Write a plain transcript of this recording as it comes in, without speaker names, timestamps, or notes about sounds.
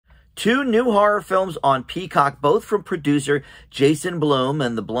Two new horror films on Peacock, both from producer Jason Blum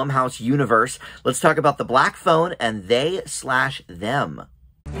and the Blumhouse universe. Let's talk about The Black Phone and They/Them.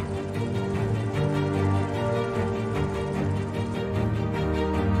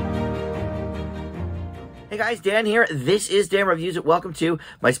 Hey guys, Dan here. This is Dan Reviews It. Welcome to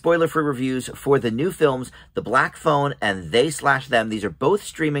my spoiler-free reviews for the new films, The Black Phone and They/Them. These are both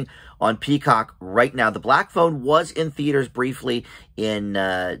streaming on Peacock right now. The Black Phone was in theaters briefly in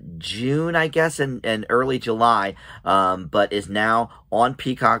June, I guess, and early July, but is now on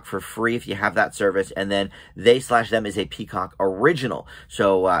Peacock for free if you have that service. And then They/Them is a Peacock original.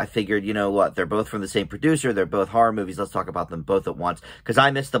 So I figured, you know what, they're both from the same producer. They're both horror movies. Let's talk about them both at once, because I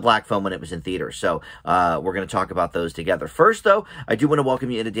missed The Black Phone when it was in theaters. So we're going to talk about those together. First, though, I do want to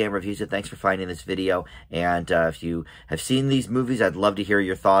welcome you into Dan Reviews It. Thanks for finding this video. And if you have seen these movies, I'd love to hear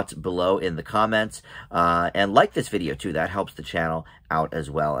your thoughts below in the comments. And like this video, too. That helps the channel out as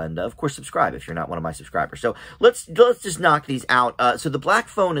well. And, of course, subscribe if you're not one of my subscribers. So let's just knock these out. So The Black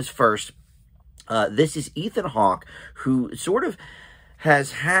Phone is first. This is Ethan Hawke, who sort of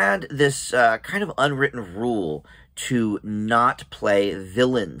has had this kind of unwritten rule to not play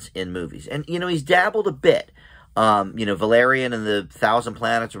villains in movies. And, you know, he's dabbled a bit. You know, Valerian and the Thousand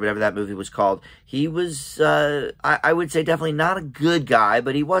Planets, or whatever that movie was called, he was, I would say, definitely not a good guy,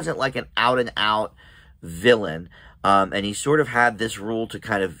 but he wasn't like an out-and-out villain. And he sort of had this rule to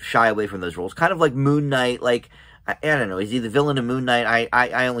kind of shy away from those rules. Kind of like Moon Knight, like, I don't know, is he the villain in Moon Knight?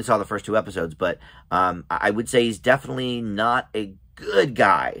 I only saw the first 2 episodes, but I would say he's definitely not a good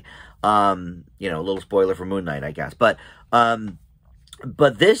guy. You know, a little spoiler for Moon Knight, I guess. But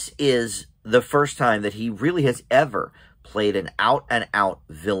this is the first time that he really has ever played an out-and-out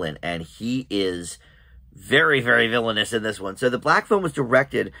villain, and he is very, very villainous in this one. So The Black Phone was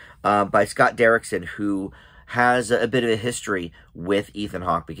directed by Scott Derrickson, who has a bit of a history with Ethan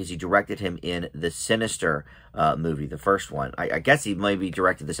Hawke because he directed him in the Sinister movie, the first one. I guess he maybe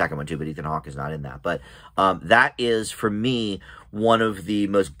directed the second one too, but Ethan Hawke is not in that. But that is, for me, one of the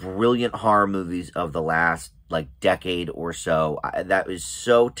most brilliant horror movies of the last, like, decade or so. That was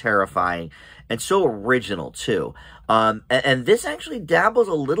so terrifying and so original, too. And this actually dabbles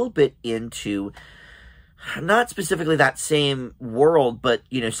a little bit into, not specifically that same world, but,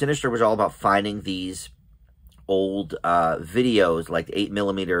 you know, Sinister was all about finding these old videos, like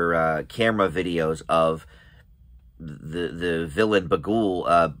 8mm camera videos of the villain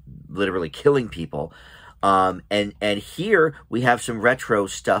Bagul literally killing people. And here we have some retro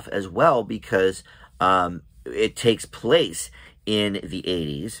stuff as well, because it takes place in the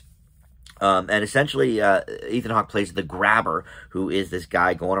 80s. And essentially, Ethan Hawke plays the Grabber, who is this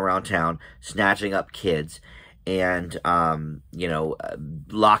guy going around town snatching up kids and, you know,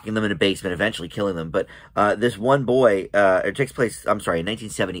 locking them in a basement, eventually killing them. But this one boy, it takes place, I'm sorry, in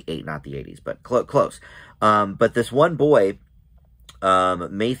 1978, not the 80s, but close. But this one boy,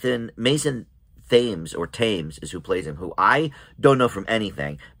 Mason Thames, or Thames is who plays him, who I don't know from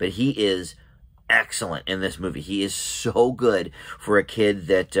anything, but he is excellent in this movie. He is so good for a kid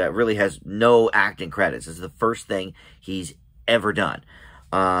that really has no acting credits. This is the first thing he's ever done.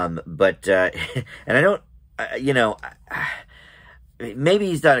 But and I don't, you know, maybe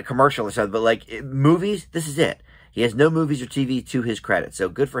he's done a commercial or something, but like movies, this is it. He has no movies or TV to his credit, so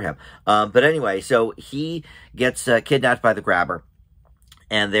good for him. But anyway, so he gets kidnapped by the Grabber,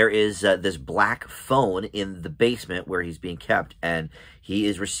 and there is this black phone in the basement where he's being kept, and he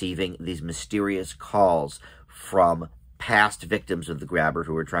is receiving these mysterious calls from past victims of the Grabber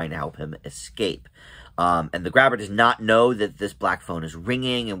who are trying to help him escape. And the Grabber does not know that this black phone is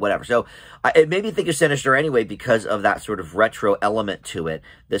ringing and whatever. So it made me think of Sinister anyway because of that sort of retro element to it.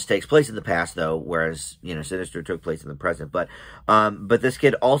 This takes place in the past, though, whereas, you know, Sinister took place in the present. But this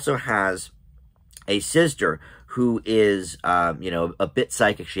kid also has a sister who is, you know, a bit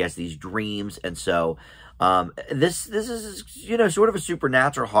psychic. She has these dreams. And so this is, you know, sort of a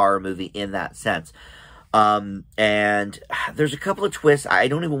supernatural horror movie in that sense. And there's a couple of twists. I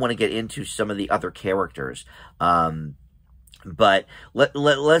don't even want to get into some of the other characters. But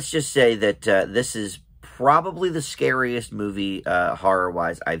let's just say that this is probably the scariest movie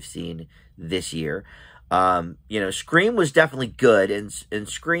horror-wise I've seen this year. You know, Scream was definitely good, and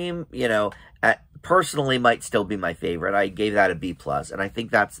Scream, you know, personally might still be my favorite. I gave that a B+, and I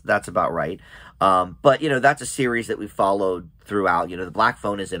think that's about right. But, you know, that's a series that we followed throughout. You know, The Black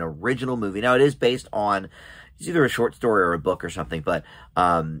Phone is an original movie. Now, it is based on, it's either a short story or a book or something, but,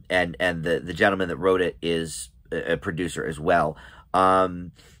 and the gentleman that wrote it is a producer as well.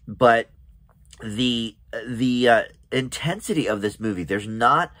 But the intensity of this movie, there's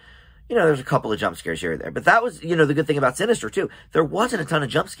not, there's a couple of jump scares here or there. But that was, the good thing about Sinister, too. There wasn't a ton of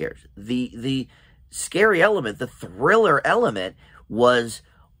jump scares. The scary element, the thriller element, was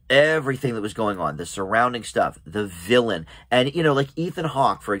everything that was going on, the surrounding stuff, the villain. And, like Ethan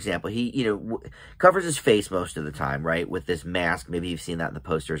Hawke, for example, he, covers his face most of the time, right, with this mask. Maybe you've seen that in the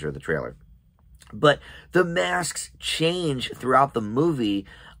posters or the trailer. But the masks change throughout the movie,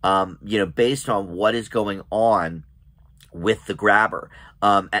 based on what is going on with the grabber.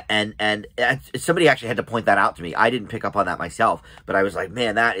 And somebody actually had to point that out to me. I didn't pick up on that myself, but I was like,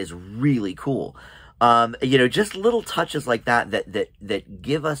 man, that is really cool. Just little touches like that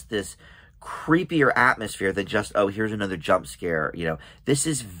give us this creepier atmosphere than just, oh, here's another jump scare. This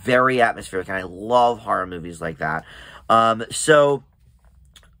is very atmospheric, and I love horror movies like that. The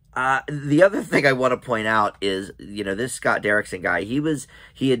other thing I want to point out is, this Scott Derrickson guy,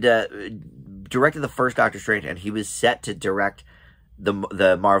 he had directed the first Doctor Strange, and he was set to direct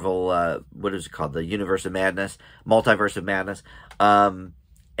the Marvel, what is it called? The Universe of Madness, Multiverse of Madness.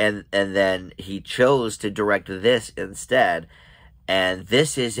 And then he chose to direct this instead. And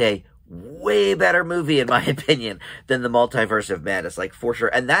this is a way better movie, in my opinion, than the Multiverse of Madness, like, for sure.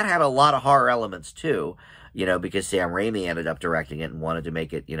 And that had a lot of horror elements, too. Because Sam Raimi ended up directing it and wanted to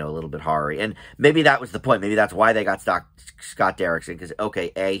make it, a little bit horror-y. And maybe that was the point. Maybe that's why they got Scott Derrickson. Because,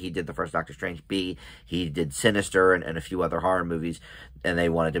 okay, A, he did the first Doctor Strange. B, he did Sinister and a few other horror movies. And they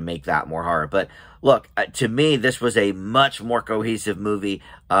wanted to make that more horror. But, look, to me, this was a much more cohesive movie.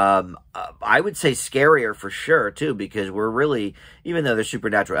 I would say scarier for sure, too. Because we're really, even though there's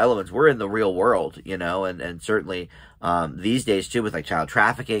supernatural elements, we're in the real world, And certainly these days, too, with, like, child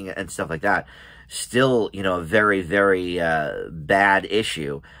trafficking and stuff like that. Still, a very, very bad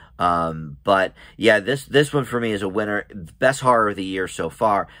issue. But yeah, this one for me is a winner. Best horror of the year so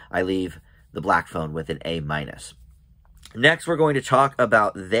far. I leave The Black Phone with an A-. Next, we're going to talk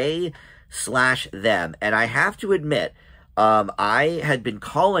about They/Them. And I have to admit, I had been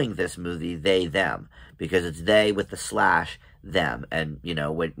calling this movie They, Them, because it's they with the slash them. And,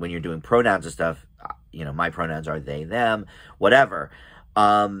 when you're doing pronouns and stuff, my pronouns are they, them, whatever.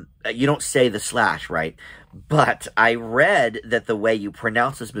 You don't say the slash, right? But I read that the way you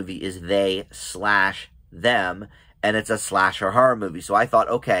pronounce this movie is They/Them, and it's a slasher horror movie. So I thought,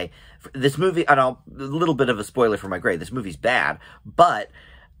 okay, this movie, and a little bit of a spoiler for my grade, this movie's bad. But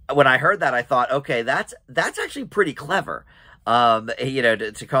when I heard that, I thought, okay, that's actually pretty clever.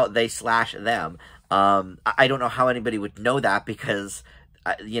 To call it They/Them. I don't know how anybody would know that, because,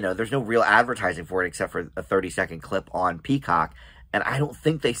 there's no real advertising for it except for a 30-second clip on Peacock. And I don't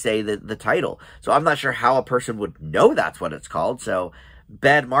think they say the title. So I'm not sure how a person would know that's what it's called. So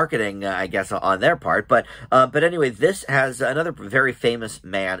bad marketing, I guess, on their part. But anyway, this has another very famous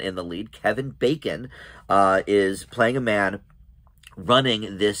man in the lead. Kevin Bacon is playing a man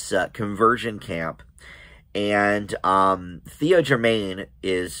running this conversion camp. And Theo Germain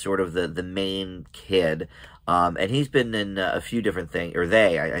is sort of the main kid. And he's been in a few different things. Or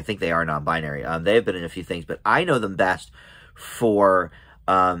I think they are non-binary. They've been in a few things. But I know them best for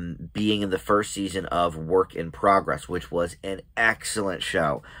being in the first season of Work in Progress, which was an excellent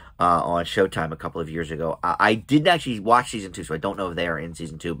show on Showtime a couple of years ago. I didn't actually watch season 2, so I don't know if they are in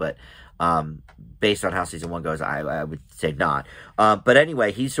season 2, but based on how season 1 goes, I would say not. But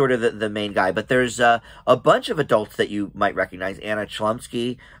anyway, he's sort of the main guy. But there's a bunch of adults that you might recognize. Anna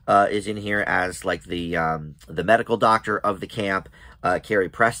Chlumsky is in here as like the medical doctor of the camp. Carrie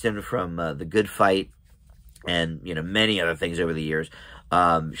Preston from The Good Fight. And, many other things over the years.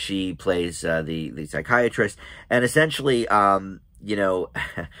 She plays the psychiatrist. And essentially, Kevin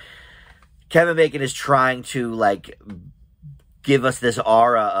Bacon is trying to, like, give us this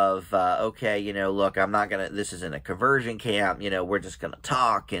aura of, okay, look, this isn't a conversion camp, we're just going to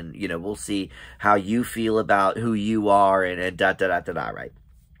talk, and, we'll see how you feel about who you are, and da-da-da-da-da, right?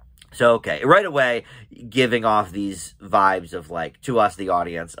 So, okay, right away, giving off these vibes of, like, to us, the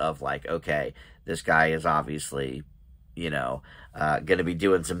audience, of, like, okay, this guy is obviously, going to be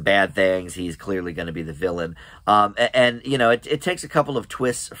doing some bad things. He's clearly going to be the villain. It takes a couple of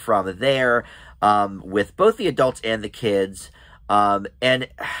twists from there with both the adults and the kids.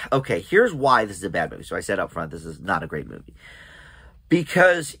 Okay, here's why this is a bad movie. So I said up front, this is not a great movie.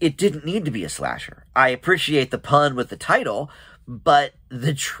 Because it didn't need to be a slasher. I appreciate the pun with the title, but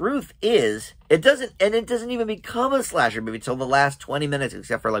the truth is, it doesn't even become a slasher movie until the last 20 minutes,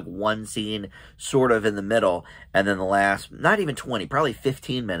 except for like one scene sort of in the middle, and then the last, not even 20, probably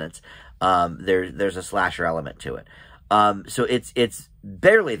 15 minutes, there's a slasher element to it. So it's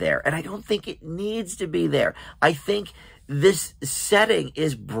barely there, and I don't think it needs to be there. I think this setting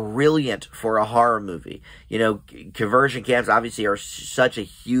is brilliant for a horror movie. You know, conversion camps obviously are such a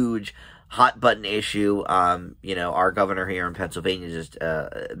huge hot button issue. You know, our governor here in Pennsylvania just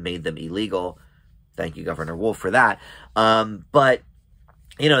made them illegal. Thank you, Governor Wolf, for that. But,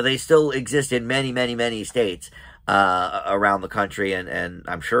 you know, they still exist in many, many, many states around the country, and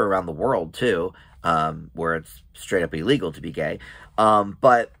I'm sure around the world, too, where it's straight up illegal to be gay.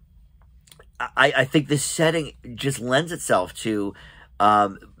 But I think this setting just lends itself to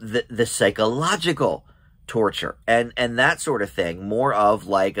the psychological torture and that sort of thing. More of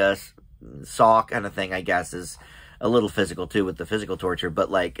like a Saw kind of thing, I guess, is a little physical too with the physical torture, but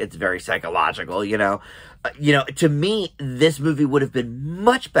like it's very psychological, you know. To me, this movie would have been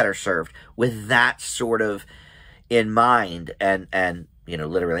much better served with that sort of in mind, and you know,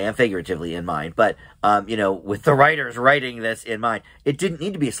 literally and figuratively in mind, but you know, with the writers writing this in mind, it didn't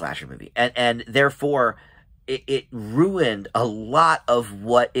need to be a slasher movie, and therefore it ruined a lot of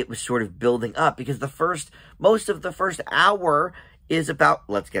what it was sort of building up, because most of the first hour is about,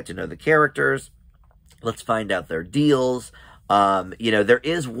 let's get to know the characters, let's find out their deals. You know, there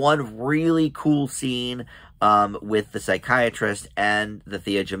is one really cool scene with the psychiatrist and the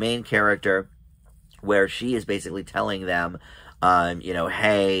Thea Germain character, where she is basically telling them, you know,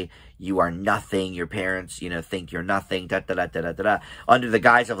 hey, you are nothing, your parents, you know, think you're nothing, da-da-da-da-da-da, under the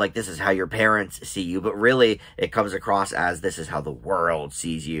guise of, like, this is how your parents see you, but really, it comes across as, this is how the world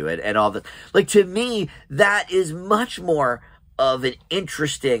sees you, and all this. Like, to me, that is much more of an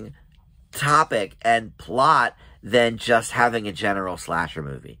interesting topic and plot than just having a general slasher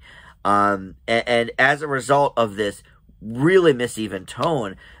movie. And as a result of this really miseven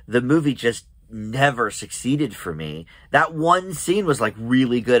tone, the movie just never succeeded for me. That one scene was like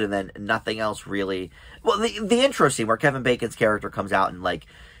really good, and then nothing else really. Well, the intro scene where Kevin Bacon's character comes out and like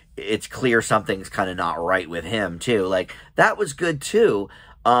it's clear something's kind of not right with him too. Like that was good too.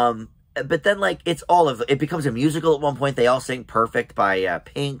 But then like it becomes a musical at one point. They all sing "Perfect" by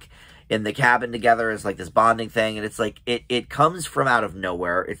Pink in the cabin together as like this bonding thing, and it's like it comes from out of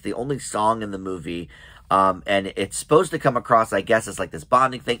nowhere. It's the only song in the movie. And it's supposed to come across, I guess, as like this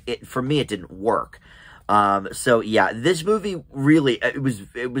bonding thing. For me, it didn't work. So yeah, this movie really, it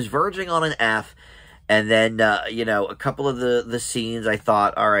was verging on an F. And then, you know, a couple of the scenes, I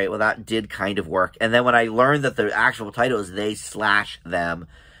thought, all right, well, that did kind of work. And then when I learned that the actual title is They Slash Them,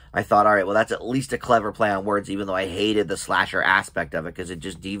 I thought, all right, well, that's at least a clever play on words, even though I hated the slasher aspect of it, because it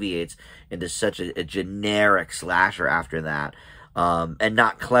just deviates into such a generic slasher after that. And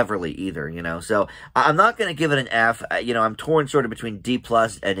not cleverly either, you know. So I'm not going to give it an F. You know, I'm torn sort of between D+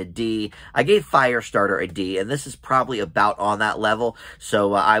 and a D. I gave Firestarter a D, and this is probably about on that level.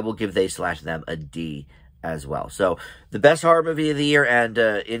 So I will give They Slash Them a D as well. So the best horror movie of the year and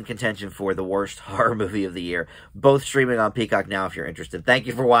in contention for the worst horror movie of the year. Both streaming on Peacock now if you're interested. Thank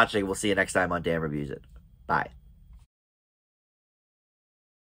you for watching. We'll see you next time on Dan Reviews It. Bye.